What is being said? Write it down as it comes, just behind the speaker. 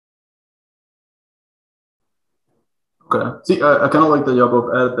Okay. See, I kind of like that y'all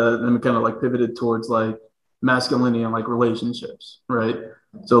both added that and we kind of like pivoted towards like masculinity and like relationships, right?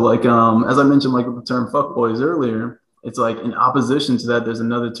 So like as I mentioned like with the term fuckboys earlier, it's like in opposition to that, there's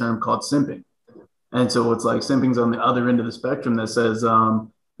another term called simping. And so it's like simping's on the other end of the spectrum that says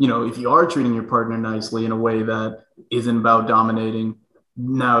if you are treating your partner nicely in a way that isn't about dominating,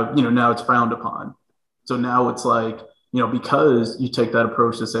 now it's frowned upon. So now it's like, because you take that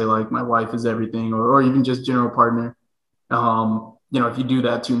approach to say like my wife is everything or even just general partner, if you do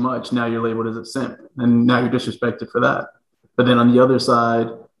that too much, now you're labeled as a simp, and now you're disrespected for that. But then on the other side,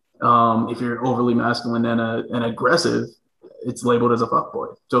 if you're overly masculine and aggressive, it's labeled as a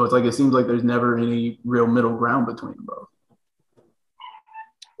fuckboy. So it's like it seems like there's never any real middle ground between them both.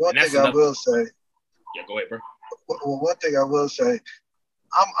 One And thing that's I another. will say, Yeah, go ahead, bro. one thing I will say,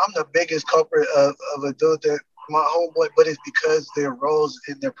 I'm the biggest culprit of a dude that my homeboy, but it's because their roles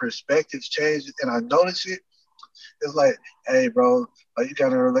and their perspectives changed, and I notice it. It's like, hey, bro, you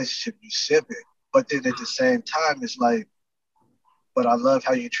got in a relationship, you sipping, but then at the same time, it's like, but I love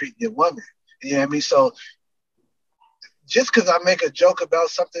how you treat your woman. You know what I mean? So just because I make a joke about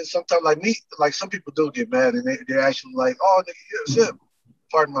something, sometimes like me, like some people do get mad and they're actually like, oh, nigga, you're a sip.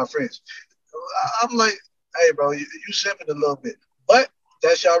 Pardon my French. I'm like, hey, bro, you sipping a little bit, but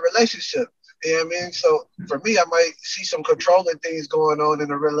that's your relationship. You know what I mean? So for me, I might see some controlling things going on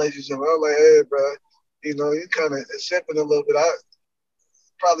in a relationship. I'm like, hey, bro, you kind of sipping a little bit. I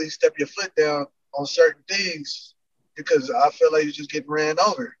probably step your foot down on certain things because I feel like you're just getting ran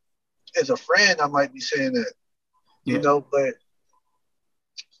over. As a friend, I might be saying that, Yeah, but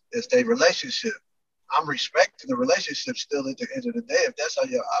it's their relationship. I'm respecting the relationship still at the end of the day. If that's how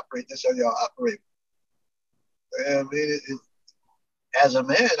y'all operate, that's how y'all operate. I mean, as a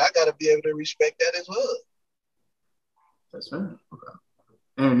man, I got to be able to respect that as well. that's fair. Okay.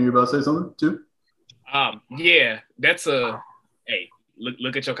 Aaron, you about to say something too? Yeah, that's a hey.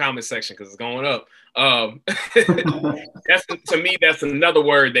 Look at your comment section because it's going up. That's to me, that's another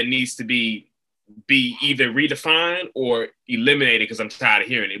word that needs to be either redefined or eliminated because I'm tired of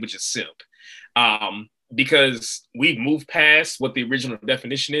hearing it, which is simp. Because we've moved past what the original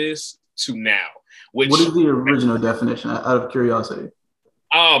definition is to now, What which is the original definition? Out of curiosity.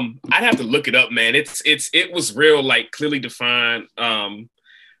 I'd have to look it up, man. It was real like clearly defined.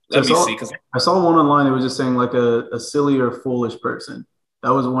 So Let me see, because I saw one online. It was just saying like a silly or foolish person.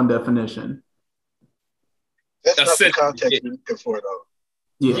 That was one definition. That's not the essentially, context we're looking for, though.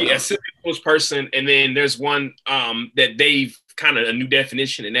 yeah, Yeah. a silly person, and then there's one that they've kind of a new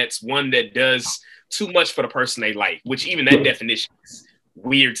definition, and that's one that does too much for the person they like, which even that Yeah. definition is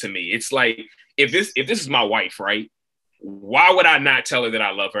weird to me. It's like if this is my wife, right? Why would I not tell her that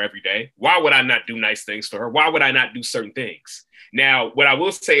I love her every day? Why would I not do nice things for her? Why would I not do certain things? Now, what I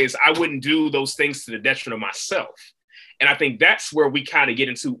will say is I wouldn't do those things to the detriment of myself. And I think that's where we kind of get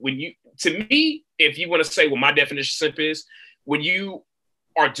into to me, if you want to say what my definition of simp is, when you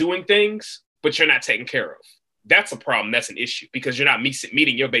are doing things, but you're not taken care of. That's a problem. That's an issue because you're not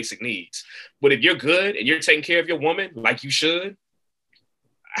meeting your basic needs. But if you're good and you're taking care of your woman like you should,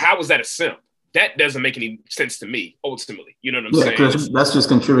 how is that a simp? That doesn't make any sense to me, ultimately. You know what I'm Yeah, saying? because that's just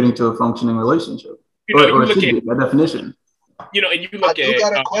contributing to a functioning relationship, You or it look should at, be by definition. and you I look do at,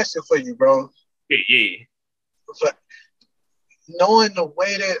 got a question for you, bro. yeah, yeah. But knowing the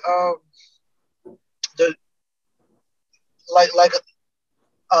way that the like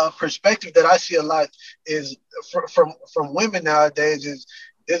perspective that I see a lot is from women nowadays is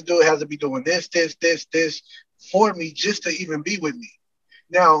this dude has to be doing this for me just to even be with me.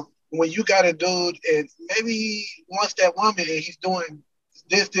 Now, when you got a dude and maybe he wants that woman and he's doing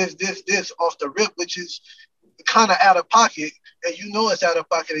this off the rip, which is kind of out of pocket, and you know it's out of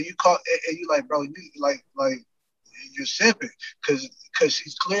pocket, and you call and you like, bro, you like you're simping because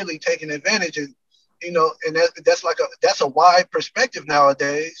she's clearly taking advantage, and that's a wide perspective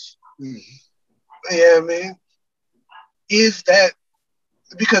nowadays. Yeah, I mean, is that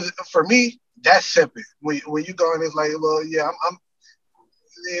because for me that's simping when you go and it's like, well, yeah, I'm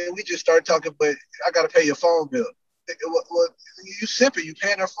yeah, we just start talking, but I got to pay your phone bill. Well, you simping, you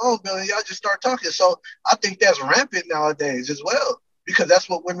paying their phone bill, and y'all just start talking. So I think that's rampant nowadays as well, because that's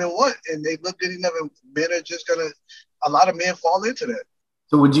what women want, and they look good enough, and men are just gonna. A lot of men fall into that.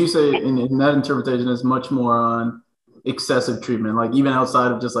 So would you say in that interpretation is much more on excessive treatment, like even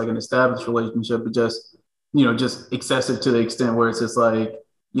outside of just like an established relationship, but just just excessive to the extent where it's just like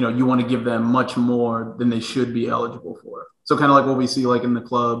you want to give them much more than they should be eligible for. So kind of like what we see like in the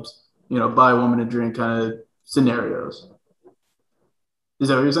clubs, buy a woman a drink kind of scenarios. Is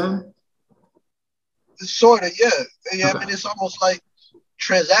that what you're saying? Sort of, yeah, yeah. I mean, Okay. it's almost like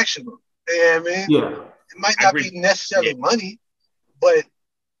transactional. Yeah, I mean, Yeah. It might I not agree. be necessarily money, but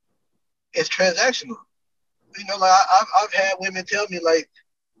it's transactional. You know, like I've had women tell me like,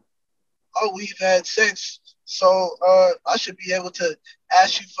 "Oh, we've had sex, so I should be able to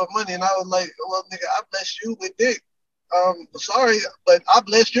ask you for money." And I was like, "Well, nigga, I blessed you with dick. Sorry, but I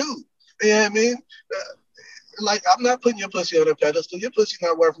blessed you." You know what I mean? Like, I'm not putting your pussy on a pedestal. Your pussy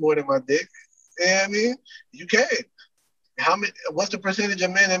not worth more than my dick. You know what I mean? You can. How many? What's the percentage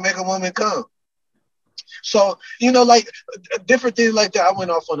of men that make a woman come? So, you know, like different things like that. I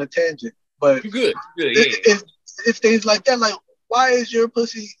went off on a tangent, but You're good. You're good. Yeah. it's things like that. Like, why is your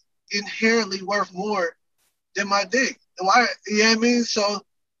pussy inherently worth more than my dick? Why? You know what I mean? So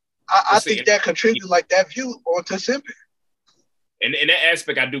I think that contributes like that view onto simping. And in that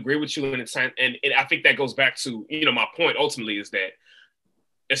aspect, I do agree with you. And I think that goes back to, you know, my point ultimately is that,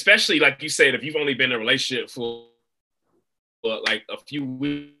 especially like you said, if you've only been in a relationship for like a few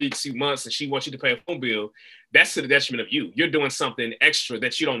weeks, few months, and she wants you to pay a phone bill, that's to the detriment of you. You're doing something extra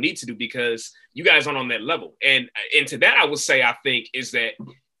that you don't need to do because you guys aren't on that level. And to that, I would say, I think is that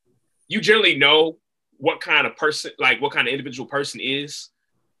you generally know what kind of person, like what kind of individual person is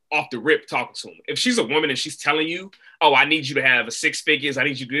off the rip talking to them. If she's a woman and she's telling you, oh, I need you to have a 6 figures, I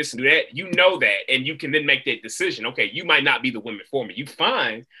need you to do this and do that, you know that, and you can then make that decision. Okay, you might not be the woman for me. You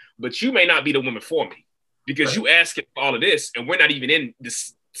fine, but you may not be the woman for me because you asking for all of this, and we're not even in the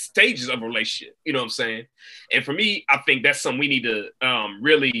stages of a relationship. You know what I'm saying? And for me, I think that's something we need to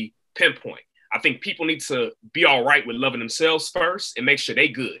really pinpoint. I think people need to be all right with loving themselves first and make sure they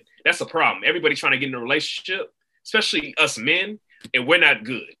good. That's a problem. Everybody trying to get in a relationship, especially us men, and we're not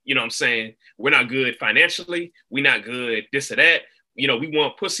good. You know what I'm saying? We're not good financially. We're not good this or that. You know, we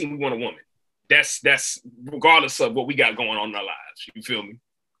want pussy, we want a woman. That's regardless of what we got going on in our lives. You feel me?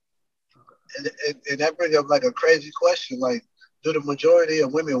 And that brings up like a crazy question. Like, do the majority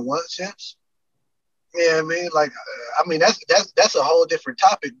of women want simps? Yeah, I mean, like, I mean, that's a whole different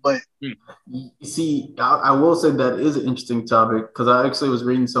topic. But you see, I will say that is an interesting topic because I actually was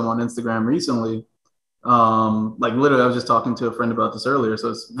reading some on Instagram recently. Like literally, I was just talking to a friend about this earlier, so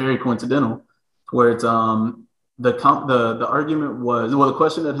it's very coincidental. Where it's the argument was, well, the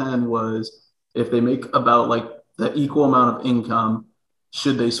question at hand was if they make about like the equal amount of income,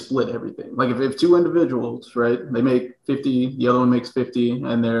 should they split everything? Like if two individuals, right, they make 50, the other one makes 50,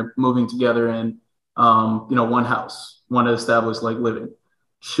 and they're moving together in one house, one established like living.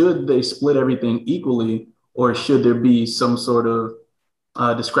 Should they split everything equally, or should there be some sort of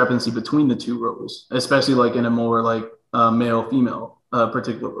discrepancy between the two roles, especially like in a more like male female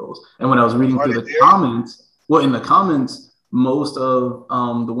particular roles? And when I was reading through the comments, well, in the comments, most of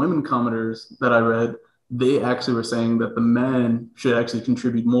the women commenters that I read, they actually were saying that the men should actually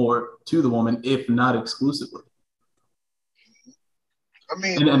contribute more to the woman, if not exclusively. I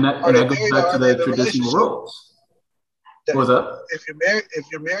mean, and that goes back to the traditional roles. What was that? If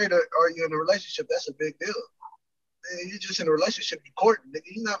you're married or you're in a relationship, that's a big deal. You're just in a relationship, you're courting. Nigga,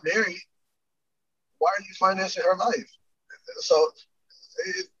 you're not married. Why are you financing her life? So,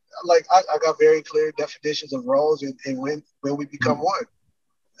 like, I got very clear definitions of roles and when we become one.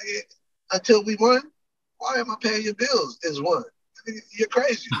 Until we won, why am I paying your bills? Is one. You're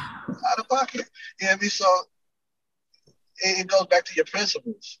crazy. Out of pocket. You know what I mean? So, it goes back to your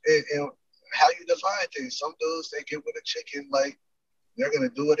principles and how you define things. Some dudes, they get with a chicken like they're going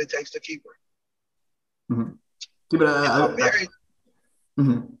to do what it takes to keep her. Mm-hmm. Yeah, but if I'm married,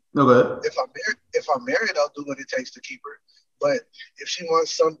 no, go ahead. If I'm married, I'll do what it takes to keep her. But if she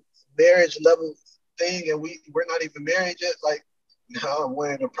wants some marriage level thing and we're not even married yet, like, now I'm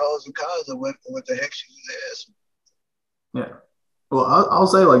weighing the pros and cons of what the heck she was asking. Yeah. Well, I'll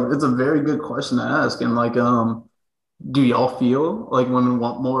say like it's a very good question to ask, and like do y'all feel like women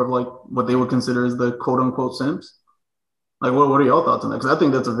want more of like what they would consider as the quote unquote simps? Like, what are y'all thoughts on that? Because I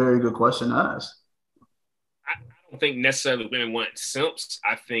think that's a very good question to ask. I don't think necessarily women want simps.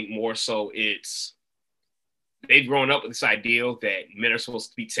 I think more so it's they've grown up with this ideal that men are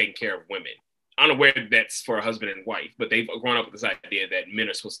supposed to be taking care of women. Unaware that that's for a husband and wife, but they've grown up with this idea that men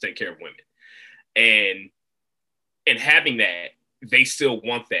are supposed to take care of women. And having that, they still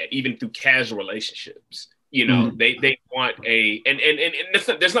want that, even through casual relationships. You know, they want and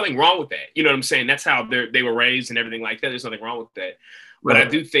there's nothing wrong with that. You know what I'm saying? That's how they were raised and everything like that. There's nothing wrong with that. But I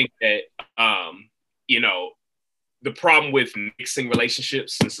do think that, the problem with mixing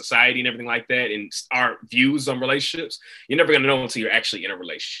relationships in society and everything like that and our views on relationships, you're never going to know until you're actually in a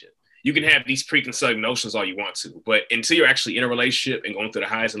relationship. You can have these preconceived notions all you want to, but until you're actually in a relationship and going through the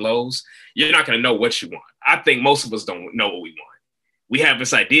highs and lows, you're not going to know what you want. I think most of us don't know what we want. We have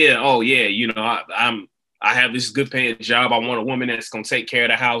this idea, oh yeah, you know, I have this good paying job. I want a woman that's going to take care of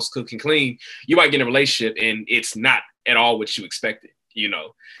the house, cook and clean. You might get in a relationship and it's not at all what you expected, you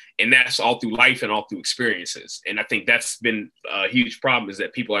know, and that's all through life and all through experiences. And I think that's been a huge problem, is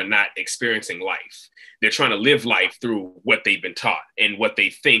that people are not experiencing life. They're trying to live life through what they've been taught and what they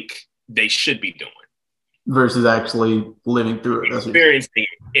think they should be doing, versus actually living through it. Experiencing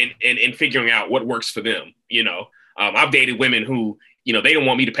it and figuring out what works for them. You know, I've dated women who, you know, they don't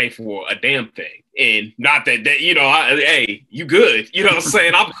want me to pay for a damn thing. And not that you know, hey, you good. You know what I'm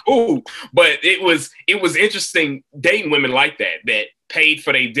saying? I'm cool. But it was interesting dating women like that paid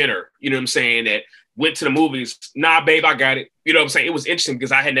for their dinner. You know what I'm saying? That went to the movies. Nah, babe, I got it. You know what I'm saying? It was interesting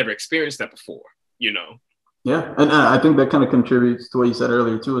because I had never experienced that before, you know? Yeah. And I think that kind of contributes to what you said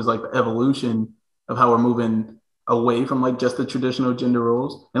earlier too, is like the evolution of how we're moving away from like just the traditional gender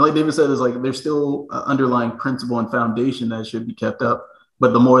roles. And like David said, is like there's still an underlying principle and foundation that should be kept up.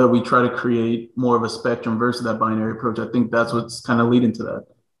 But the more that we try to create more of a spectrum versus that binary approach, I think that's what's kind of leading to that.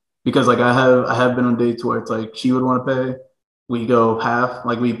 Because like I have been on dates where it's like she would want to pay, we go half,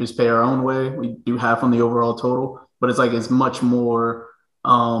 like we just pay our own way, we do half on the overall total. But it's like it's much more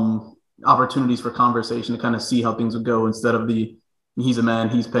opportunities for conversation to kind of see how things would go, instead of the he's a man,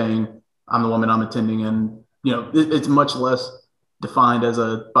 he's paying, I'm the woman, I'm attending. And you know, it's much less defined as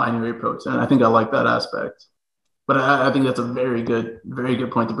a binary approach. And I think I like that aspect. But I think that's a very good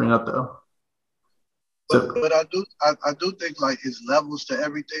point to bring up, though. But I do think like it's levels to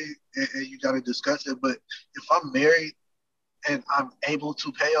everything, and you got to discuss it. But if I'm married and I'm able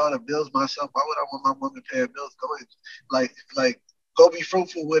to pay all the bills myself, why would I want my woman to pay her bills? Go ahead, like go be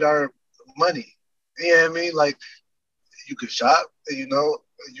fruitful with our money. You know what I mean? Like you could shop, you know,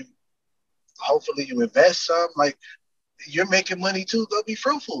 you hopefully you invest some. Like you're making money too. Go be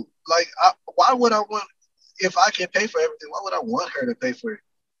fruitful. Like why would I want, if I can pay for everything? Why would I want her to pay for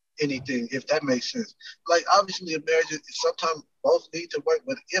anything, if that makes sense? Like obviously in marriage, sometimes both need to work,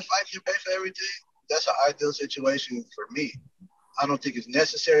 but if I can pay for everything, that's an ideal situation for me. I don't think it's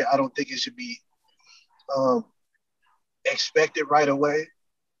necessary. I don't think it should be expected right away,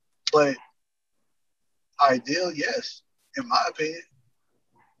 but ideal, yes, in my opinion.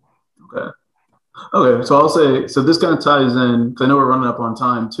 Okay, so I'll say, so this kind of ties in, because I know we're running up on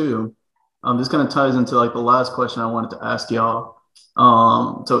time too. This kind of ties into like the last question I wanted to ask y'all.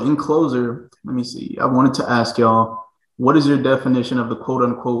 So in closer, let me see. I wanted to ask y'all, what is your definition of the quote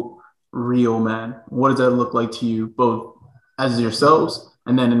unquote real man? What does that look like to you, both as yourselves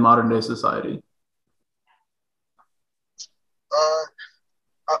and then in modern day society?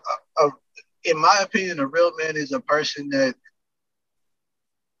 In my opinion, a real man is a person that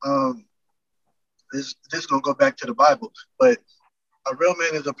this is gonna go back to the Bible, but a real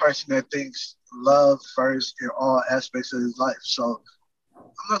man is a person that thinks love first in all aspects of his life. So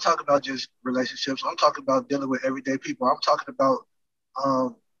I'm not talking about just relationships. I'm talking about dealing with everyday people. I'm talking about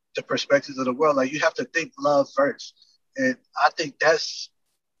the perspectives of the world. Like you have to think love first. And I think that's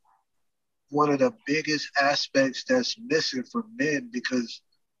one of the biggest aspects that's missing from men, because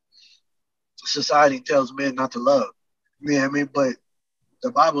society tells men not to love. You know what I mean? But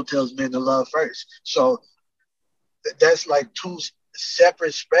the Bible tells men to love first. So that's like two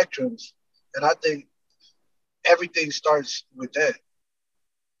separate spectrums. And I think everything starts with that.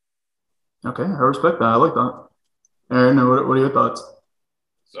 Okay, I respect that. I like that. Aaron, what are your thoughts?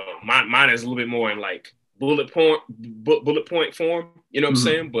 So mine is a little bit more in like bullet point form. You know what I'm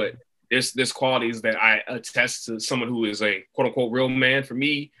saying? But there's qualities that I attest to someone who is a quote unquote real man. For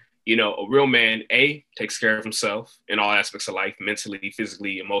me, you know, a real man, takes care of himself in all aspects of life, mentally,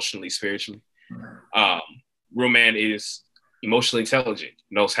 physically, emotionally, spiritually. Real man is emotionally intelligent,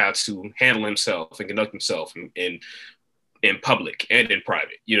 knows how to handle himself and conduct himself in public and in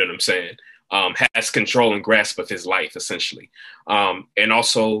private. You know what I'm saying? Has control and grasp of his life, essentially. And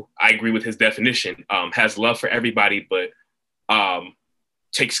also, I agree with his definition, has love for everybody, but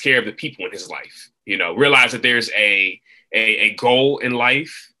takes care of the people in his life. You know, realize that there's a goal in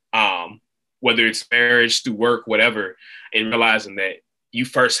life, whether it's marriage, through work, whatever, and realizing that you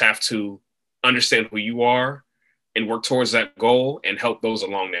first have to understand who you are and work towards that goal and help those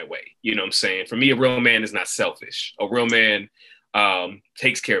along that way. You know what I'm saying? For me, a real man is not selfish. A real man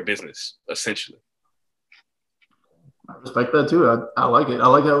takes care of business, essentially. I respect that too. I like it. I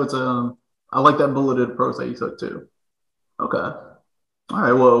like how it's I like that bulleted approach that you took too. Okay. All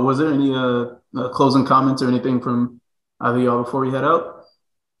right. Well, was there any closing comments or anything from either of y'all before we head out?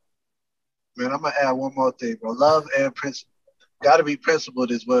 Man, I'm gonna add one more thing, bro. Love and principle. Gotta be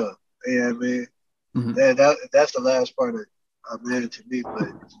principled as well. Yeah, I mean, that's the last part of man to me, but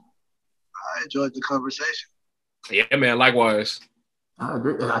I enjoyed the conversation. Yeah, man, likewise. I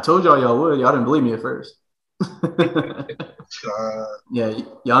agree. I told y'all would. Y'all didn't believe me at first. Yeah,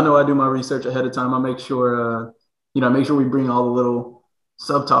 y'all know I do my research ahead of time. I make sure, make sure we bring all the little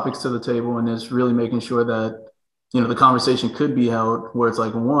subtopics to the table, and it's really making sure that the conversation could be held where it's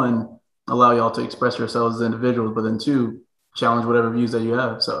like, one, allow y'all to express yourselves as individuals, but then two, challenge whatever views that you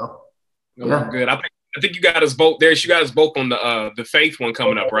have. So, yeah, good. I think you got us both there. You got us both on the faith one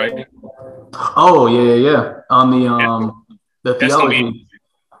coming up, right? Oh yeah. On the theology.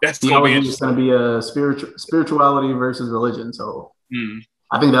 That's theology is going to be a spirituality versus religion. So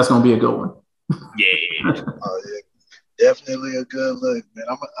I think that's going to be a good one. Yeah. Oh yeah. Definitely a good look, man.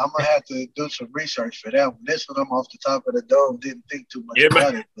 I'm gonna have to do some research for that one. This one I'm off the top of the dome. Didn't think too much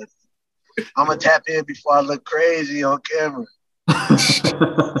about it, but I'm gonna tap in before I look crazy on camera.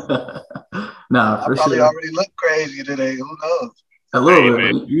 Nah, for I probably sure. already look crazy today. Who knows? A little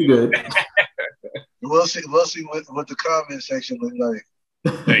bit. Man. You good? We'll see what the comment section look like.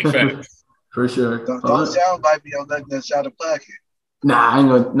 Hey, facts. For sure. Don't sound like me on nothing that's out of pocket. Nah, I ain't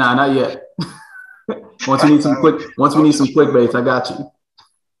gonna. Nah, not yet. Once we need some clickbaits, I got you.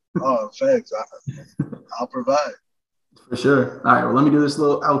 Oh, thanks. I'll provide. For sure. All right. Well, let me do this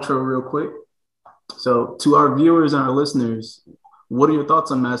little outro real quick. So, to our viewers and our listeners, what are your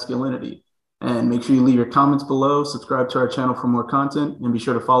thoughts on masculinity? And make sure you leave your comments below, subscribe to our channel for more content, and be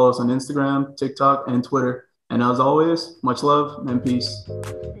sure to follow us on Instagram, TikTok, and Twitter. And as always, much love and peace.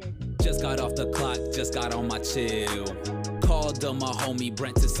 Just got off the clock, just got on my chill. Called on my homie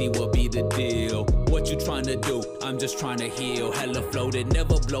Brent to see what be the deal. What you trying to do? I'm just trying to heal. Hella floated,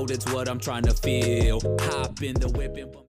 never bloated's what I'm trying to feel. Hop in the whip and